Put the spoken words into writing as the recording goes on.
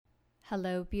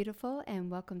Hello, beautiful,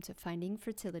 and welcome to Finding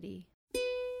Fertility.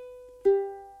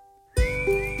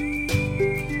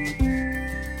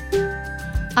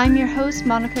 I'm your host,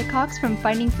 Monica Cox from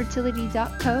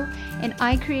FindingFertility.co, and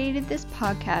I created this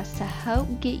podcast to help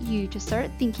get you to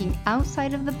start thinking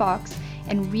outside of the box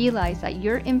and realize that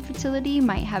your infertility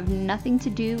might have nothing to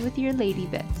do with your lady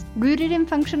bits. Rooted in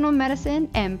functional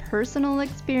medicine and personal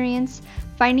experience,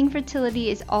 Finding Fertility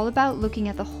is all about looking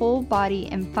at the whole body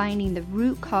and finding the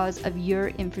root cause of your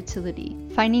infertility.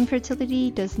 Finding Fertility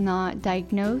does not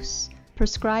diagnose,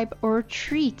 prescribe, or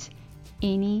treat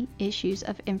any issues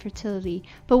of infertility,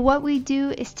 but what we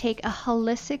do is take a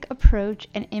holistic approach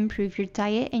and improve your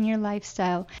diet and your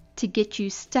lifestyle to get you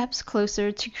steps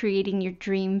closer to creating your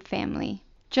dream family.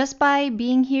 Just by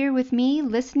being here with me,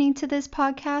 listening to this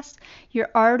podcast,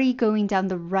 you're already going down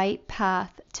the right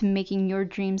path to making your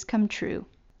dreams come true.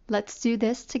 Let's do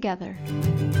this together.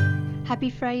 Happy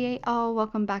Friday, all.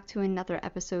 Welcome back to another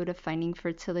episode of Finding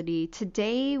Fertility.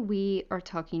 Today we are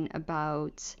talking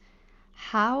about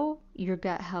how your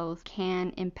gut health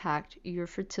can impact your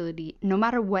fertility no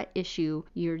matter what issue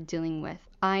you're dealing with.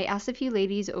 I asked a few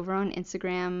ladies over on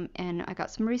Instagram and I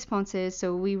got some responses,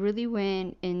 so we really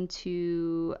went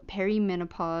into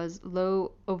perimenopause,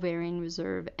 low ovarian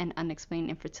reserve, and unexplained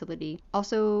infertility.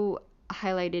 Also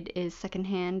highlighted is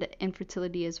secondhand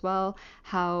infertility as well,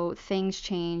 how things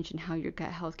change and how your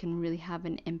gut health can really have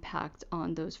an impact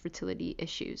on those fertility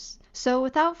issues. So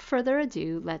without further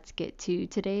ado, let's get to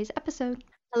today's episode.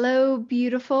 Hello,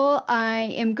 beautiful.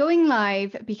 I am going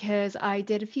live because I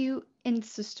did a few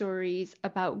Insta stories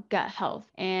about gut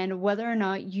health and whether or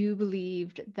not you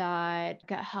believed that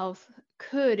gut health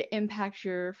could impact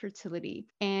your fertility.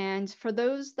 And for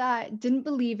those that didn't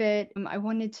believe it, I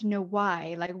wanted to know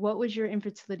why. Like, what was your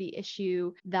infertility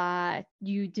issue that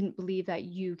you didn't believe that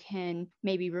you can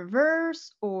maybe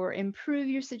reverse or improve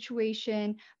your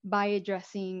situation by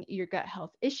addressing your gut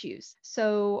health issues?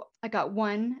 So I got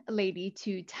one lady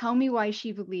to tell me why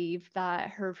she believed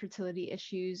that her fertility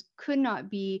issues could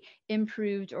not be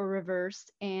improved or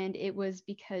reversed, and it was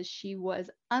because she was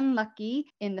unlucky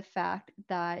in the fact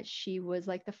that she was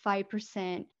like the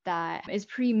 5% that is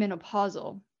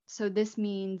premenopausal. So this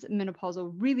means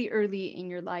menopausal really early in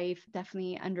your life,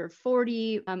 definitely under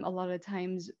 40, a lot of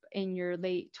times in your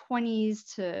late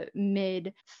 20s to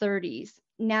mid 30s.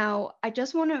 Now, I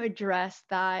just want to address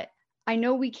that I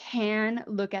know we can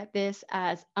look at this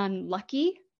as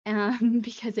unlucky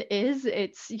because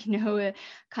it's,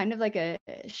 kind of like a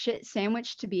shit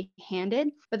sandwich to be handed.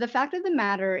 But the fact of the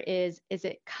matter is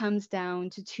it comes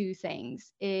down to two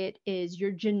things. It is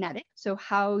your genetic, so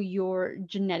how you're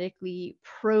genetically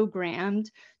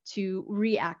programmed to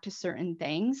react to certain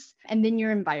things, and then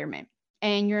your environment.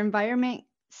 And your environment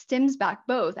stems back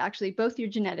both your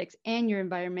genetics and your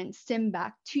environment stem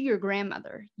back to your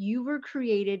grandmother. You were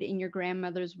created in your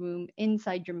grandmother's womb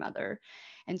inside your mother.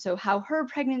 And so how her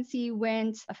pregnancy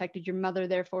went affected your mother,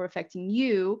 therefore affecting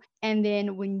you. And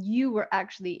then when you were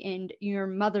actually in your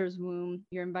mother's womb,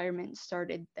 your environment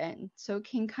started then. So it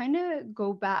can kind of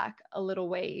go back a little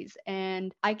ways.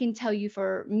 And I can tell you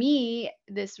for me,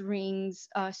 this rings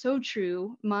so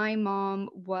true. My mom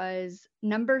was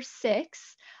number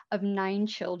 6 of 9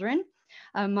 children.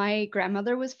 My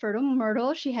grandmother was fertile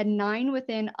myrtle. She had 9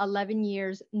 within 11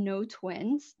 years, no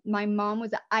twins. My mom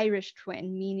was an Irish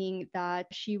twin, meaning that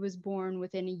she was born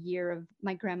within a year of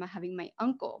my grandma having my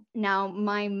uncle. Now,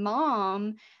 my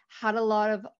mom had a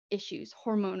lot of issues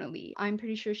hormonally. I'm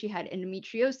pretty sure she had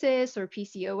endometriosis or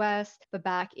PCOS, but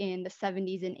back in the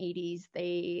 70s and 80s,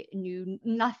 they knew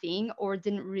nothing or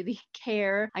didn't really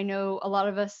care. I know a lot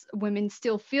of us women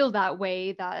still feel that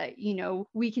way, that,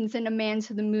 we can send a man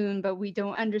to the moon, but we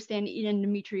don't understand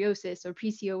endometriosis or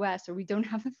PCOS, or we don't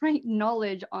have the right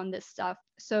knowledge on this stuff.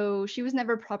 So she was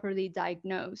never properly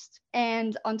diagnosed.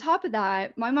 And on top of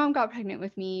that, my mom got pregnant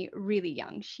with me really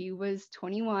young. She was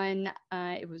 21.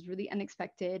 It was really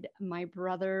unexpected. My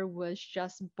brother was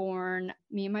just born.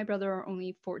 Me and my brother are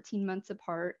only 14 months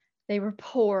apart. They were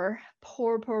poor,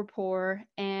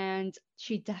 and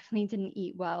she definitely didn't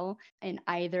eat well in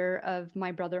either of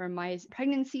my brother and my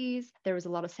pregnancies. There was a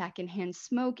lot of secondhand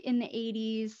smoke in the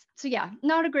 80s. So yeah,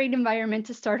 not a great environment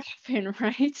to start off in,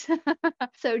 right?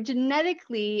 So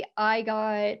genetically, I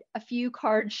got a few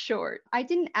cards short. I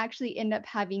didn't actually end up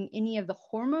having any of the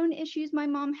hormone issues my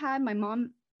mom had. My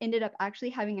mom ended up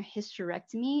actually having a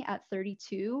hysterectomy at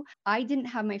 32. I didn't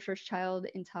have my first child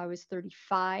until I was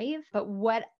 35, but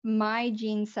what my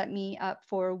genes set me up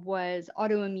for was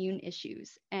autoimmune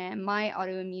issues. And my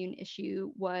autoimmune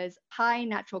issue was high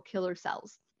natural killer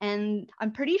cells. And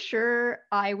I'm pretty sure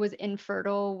I was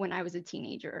infertile when I was a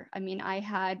teenager. I mean, I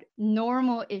had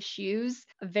normal issues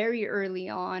very early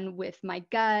on with my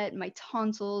gut, my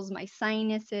tonsils, my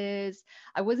sinuses.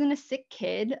 I wasn't a sick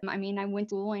kid. I mean, I went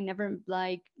to school, I never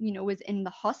was in the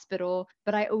hospital,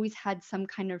 but I always had some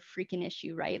kind of freaking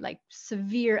issue, right? Like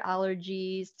severe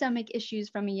allergies, stomach issues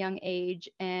from a young age.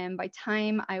 And by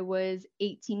time I was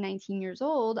 18, 19 years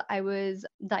old, I was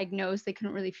diagnosed. They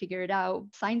couldn't really figure it out.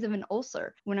 Signs of an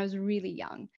ulcer when I was really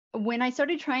young. When I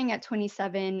started trying at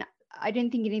 27, I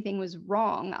didn't think anything was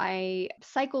wrong. I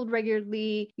cycled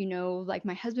regularly, like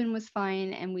my husband was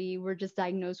fine, and we were just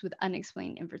diagnosed with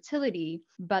unexplained infertility.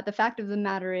 But the fact of the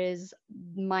matter is,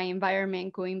 my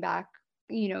environment going back,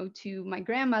 to my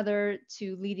grandmother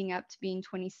to leading up to being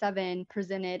 27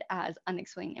 presented as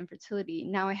unexplained infertility.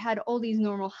 Now, I had all these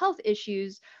normal health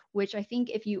issues, which I think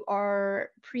if you are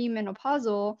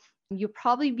premenopausal, you'll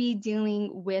probably be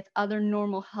dealing with other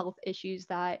normal health issues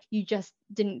that you just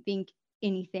didn't think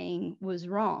anything was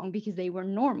wrong because they were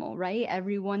normal, right?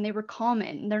 Everyone, they were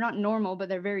common. They're not normal, but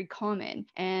they're very common.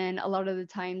 And a lot of the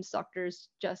times doctors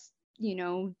just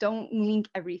don't link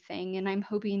everything. And I'm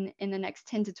hoping in the next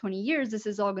 10 to 20 years, this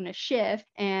is all going to shift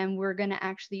and we're going to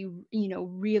actually,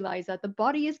 realize that the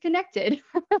body is connected.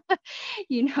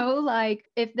 Like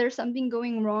if there's something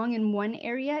going wrong in one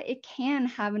area, it can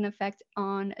have an effect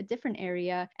on a different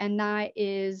area. And that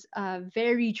is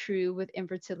very true with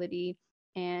infertility.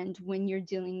 And when you're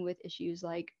dealing with issues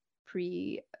like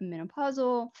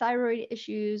premenopausal, thyroid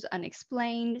issues,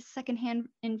 unexplained secondhand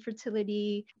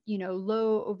infertility,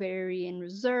 low ovarian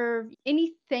reserve,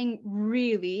 anything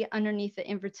really underneath the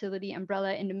infertility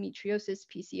umbrella, endometriosis,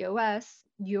 PCOS,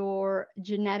 your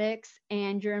genetics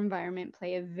and your environment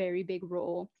play a very big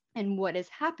role in what is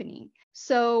happening.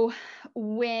 So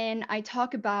when I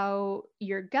talk about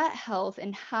your gut health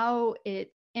and how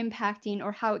it's impacting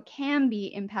or how it can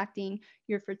be impacting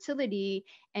your fertility,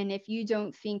 and if you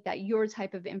don't think that your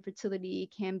type of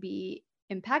infertility can be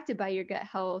impacted by your gut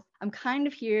health, I'm kind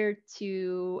of here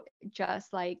to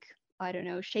just I don't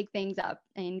know, shake things up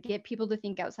and get people to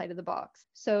think outside of the box.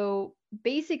 So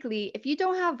basically, if you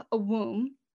don't have a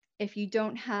womb, if you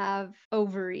don't have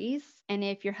ovaries, and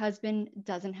if your husband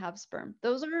doesn't have sperm,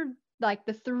 those are like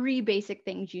the three basic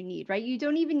things you need, right? You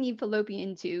don't even need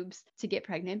fallopian tubes to get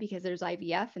pregnant because there's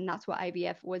IVF, and that's what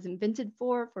IVF was invented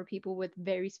for people with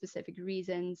very specific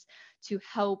reasons to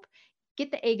help get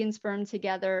the egg and sperm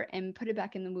together and put it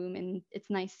back in the womb in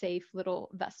its nice, safe little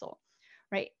vessel,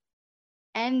 right?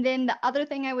 And then the other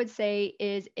thing I would say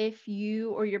is if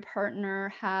you or your partner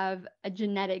have a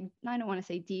genetic, I don't want to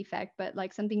say defect, but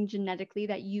like something genetically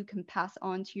that you can pass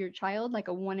on to your child, like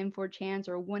a 1 in 4 chance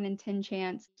or a 1 in 10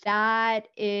 chance, that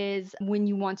is when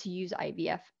you want to use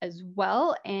IVF as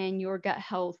well. And your gut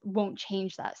health won't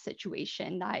change that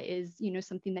situation. That is,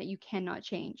 something that you cannot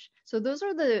change. So those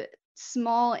are the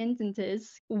small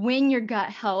instances when your gut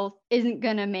health isn't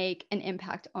going to make an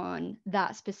impact on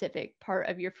that specific part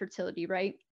of your fertility,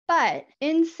 right? But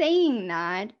in saying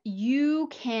that, you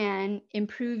can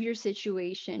improve your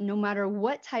situation no matter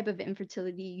what type of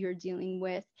infertility you're dealing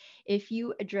with if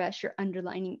you address your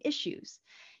underlying issues.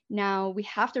 Now, we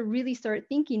have to really start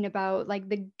thinking about like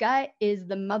the gut is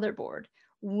the motherboard.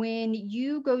 When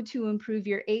you go to improve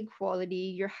your egg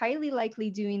quality, you're highly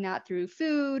likely doing that through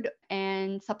food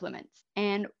and supplements.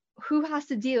 And who has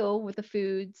to deal with the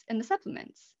foods and the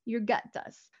supplements? Your gut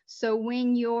does. So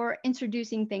when you're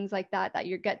introducing things like that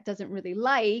your gut doesn't really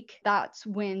like, that's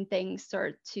when things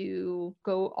start to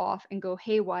go off and go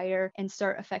haywire and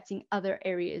start affecting other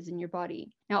areas in your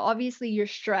body. Now, obviously, your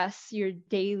stress, your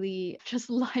daily just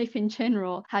life in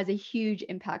general has a huge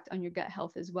impact on your gut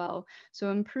health as well.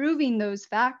 So improving those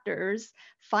factors,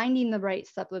 finding the right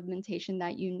supplementation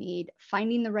that you need,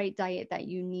 finding the right diet that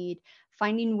you need,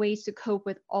 finding ways to cope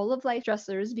with all of life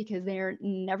stressors because they're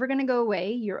never going to go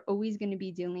away. You're always going to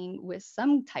be dealing with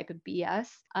some type of BS,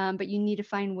 but you need to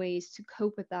find ways to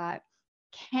cope with that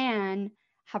can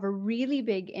have a really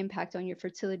big impact on your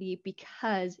fertility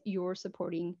because you're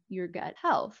supporting your gut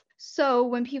health. So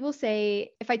when people say,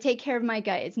 if I take care of my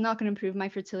gut, it's not going to improve my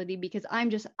fertility because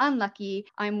I'm just unlucky,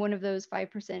 I'm one of those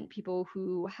 5% people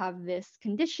who have this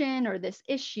condition or this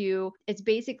issue, it's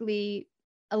basically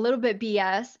a little bit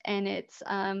BS. And it's,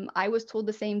 I was told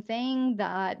the same thing,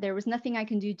 that there was nothing I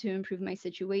can do to improve my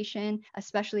situation,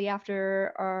 especially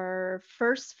after our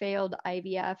first failed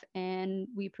IVF and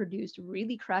we produced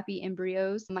really crappy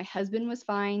embryos. My husband was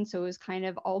fine, so it was kind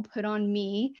of all put on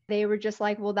me. They were just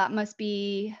like, well, that must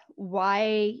be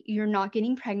why you're not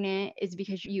getting pregnant is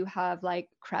because you have like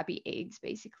crappy eggs,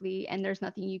 basically, and there's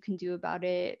nothing you can do about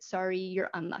it. Sorry, you're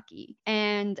unlucky.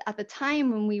 And at the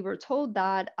time when we were told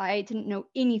that, I didn't know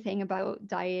anything about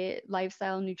diet,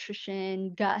 lifestyle,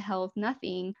 nutrition, gut health,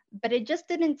 nothing. But it just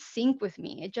didn't sync with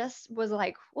me. It just was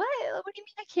like, what? What do you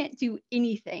mean I can't do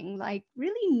anything? Like,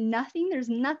 really nothing? There's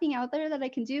nothing out there that I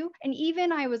can do. And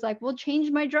even I was like, well,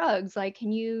 change my drugs. Like,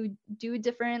 can you do a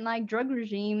different like drug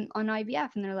regime on IVF?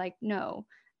 And they're like, no.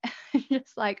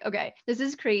 Just like, okay, this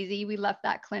is crazy. We left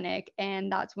that clinic.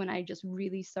 And that's when I just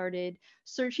really started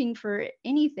searching for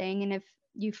anything. And if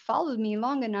you followed me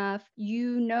long enough,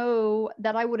 you know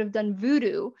that I would have done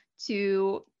voodoo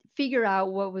to figure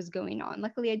out what was going on.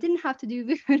 Luckily, I didn't have to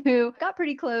do voodoo, got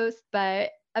pretty close,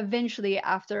 but eventually,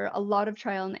 after a lot of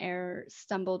trial and error,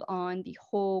 stumbled on the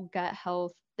whole gut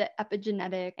health, the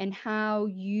epigenetic, and how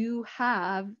you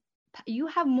have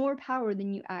more power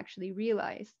than you actually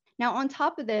realize. Now, on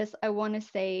top of this, I want to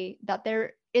say that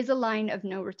there is a line of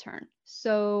no return.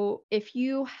 So if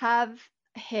you have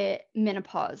hit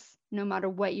menopause, no matter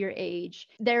what your age,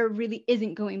 there really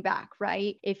isn't going back,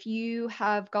 right? If you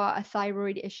have got a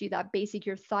thyroid issue that basically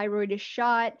your thyroid is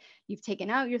shot, you've taken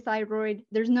out your thyroid,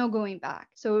 there's no going back.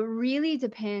 So it really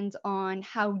depends on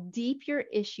how deep your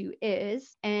issue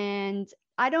is. And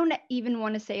I don't even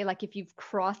want to say like if you've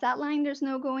crossed that line, there's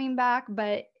no going back,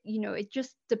 but it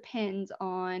just depends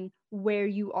on where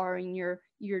you are in your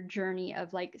journey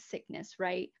of like sickness,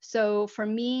 right? So for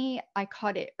me, I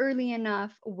caught it early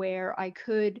enough where I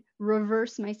could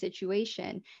reverse my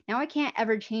situation. Now I can't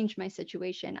ever change my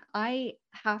situation. I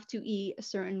have to eat a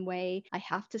certain way. I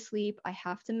have to sleep. I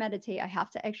have to meditate. I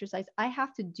have to exercise. I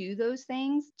have to do those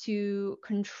things to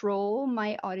control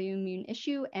my autoimmune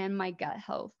issue and my gut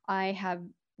health. I have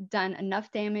done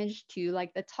enough damage to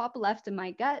like the top left of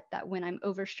my gut that when I'm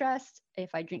overstressed,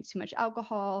 if I drink too much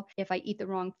alcohol, if I eat the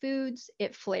wrong foods,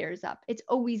 it flares up. It's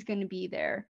always going to be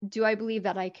there. Do I believe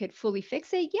that I could fully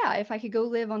fix it? Yeah, if I could go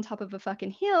live on top of a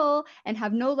fucking hill and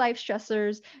have no life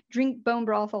stressors, drink bone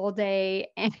broth all day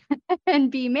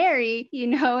and be merry,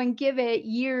 and give it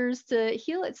years to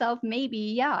heal itself,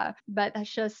 maybe, yeah, but that's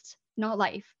just not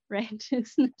life, right?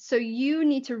 So you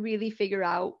need to really figure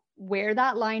out where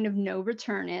that line of no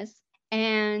return is.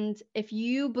 And if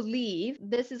you believe,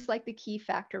 this is like the key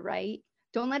factor, right?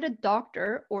 Don't let a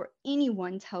doctor or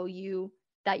anyone tell you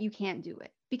that you can't do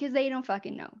it because they don't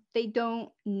fucking know. They don't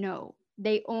know.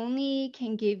 They only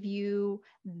can give you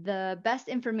the best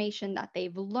information that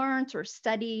they've learned or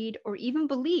studied or even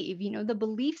believe. The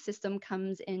belief system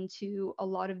comes into a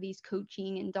lot of these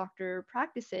coaching and doctor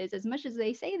practices. As much as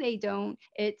they say they don't,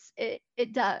 it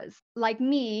does. Like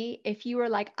me, if you are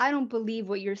like, I don't believe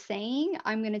what you're saying,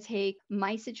 I'm going to take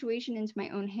my situation into my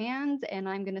own hands and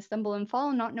I'm going to stumble and fall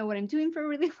and not know what I'm doing for a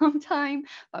really long time,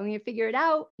 but I'm going to figure it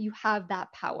out. You have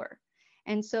that power.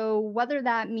 And so whether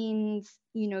that means,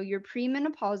 you're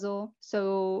premenopausal,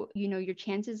 so, your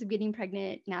chances of getting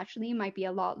pregnant naturally might be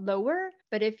a lot lower.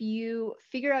 But if you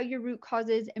figure out your root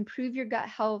causes, improve your gut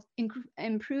health,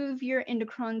 improve your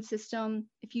endocrine system,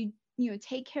 if you,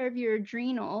 take care of your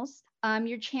adrenals,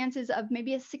 your chances of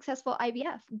maybe a successful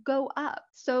IVF go up.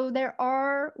 So there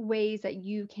are ways that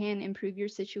you can improve your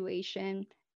situation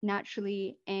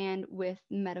naturally and with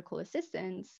medical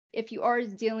assistance. If you are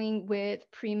dealing with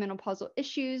premenopausal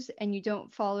issues and you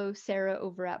don't follow Sarah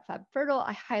over at Fab Fertile,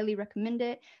 I highly recommend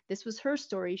it. This was her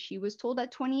story. She was told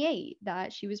at 28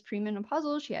 that she was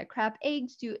premenopausal. She had crap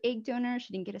eggs, do egg donor.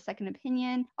 She didn't get a second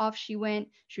opinion. Off she went.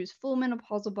 She was full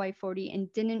menopausal by 40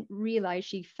 and didn't realize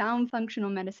she found functional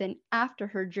medicine after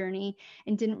her journey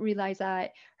and didn't realize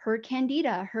that her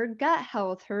candida, her gut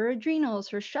health, her adrenals,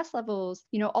 her stress levels,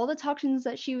 all the toxins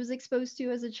that she was exposed to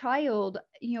as a child,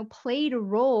 played a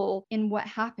role in what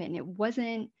happened. It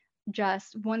wasn't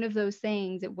just one of those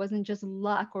things. It wasn't just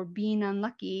luck or being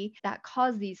unlucky that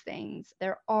caused these things.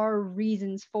 There are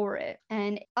reasons for it.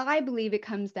 And I believe it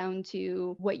comes down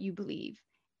to what you believe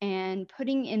and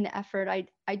putting in the effort.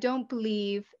 I don't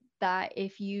believe that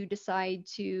if you decide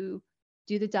to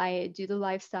do the diet, do the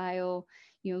lifestyle,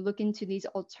 look into these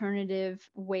alternative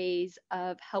ways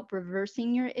of help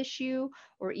reversing your issue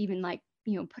or even like,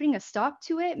 putting a stop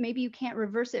to it. Maybe you can't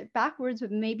reverse it backwards,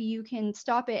 but maybe you can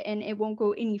stop it and it won't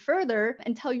go any further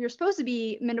until you're supposed to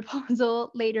be menopausal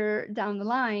later down the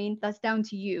line. That's down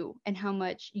to you and how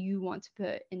much you want to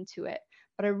put into it.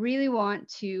 But I really want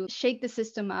to shake the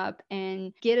system up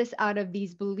and get us out of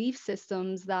these belief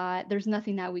systems that there's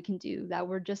nothing that we can do, that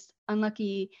we're just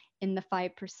unlucky in the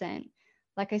 5%.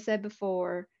 Like I said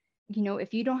before,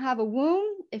 if you don't have a womb,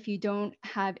 if you don't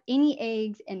have any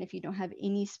eggs, and if you don't have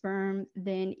any sperm,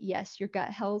 then yes, your gut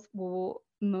health will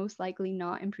most likely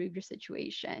not improve your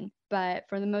situation. But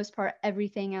for the most part,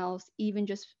 everything else, even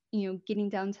just getting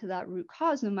down to that root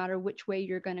cause, no matter which way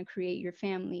you're going to create your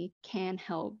family, can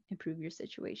help improve your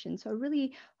situation. So I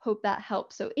really hope that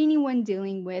helps. So anyone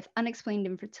dealing with unexplained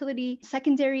infertility,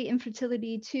 secondary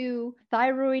infertility too,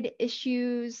 thyroid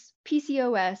issues,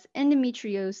 PCOS,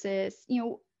 endometriosis,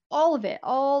 all of it,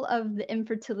 all of the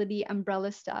infertility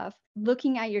umbrella stuff,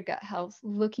 looking at your gut health,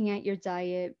 looking at your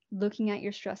diet, looking at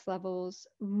your stress levels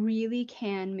really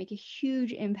can make a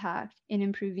huge impact in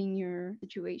improving your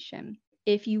situation.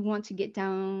 If you want to get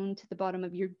down to the bottom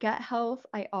of your gut health,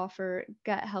 I offer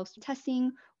gut health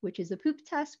testing, which is a poop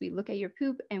test. We look at your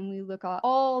poop and we look at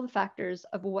all the factors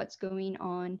of what's going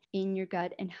on in your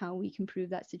gut and how we can improve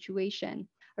that situation.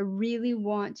 I really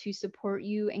want to support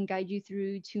you and guide you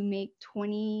through to make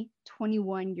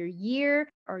 2021 your year,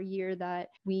 our year that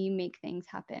we make things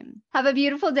happen. Have a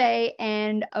beautiful day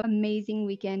and amazing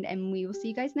weekend, and we will see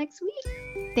you guys next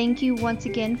week. Thank you once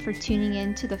again for tuning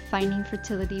in to the Finding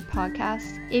Fertility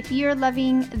podcast. If you're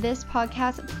loving this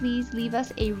podcast, please leave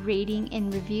us a rating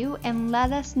and review and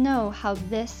let us know how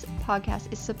this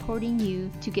podcast is supporting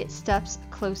you to get steps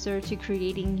closer to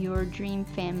creating your dream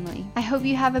family. I hope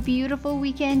you have a beautiful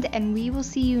weekend, and we will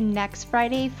see you next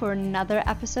Friday for another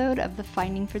episode of the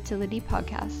Finding Fertility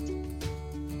podcast.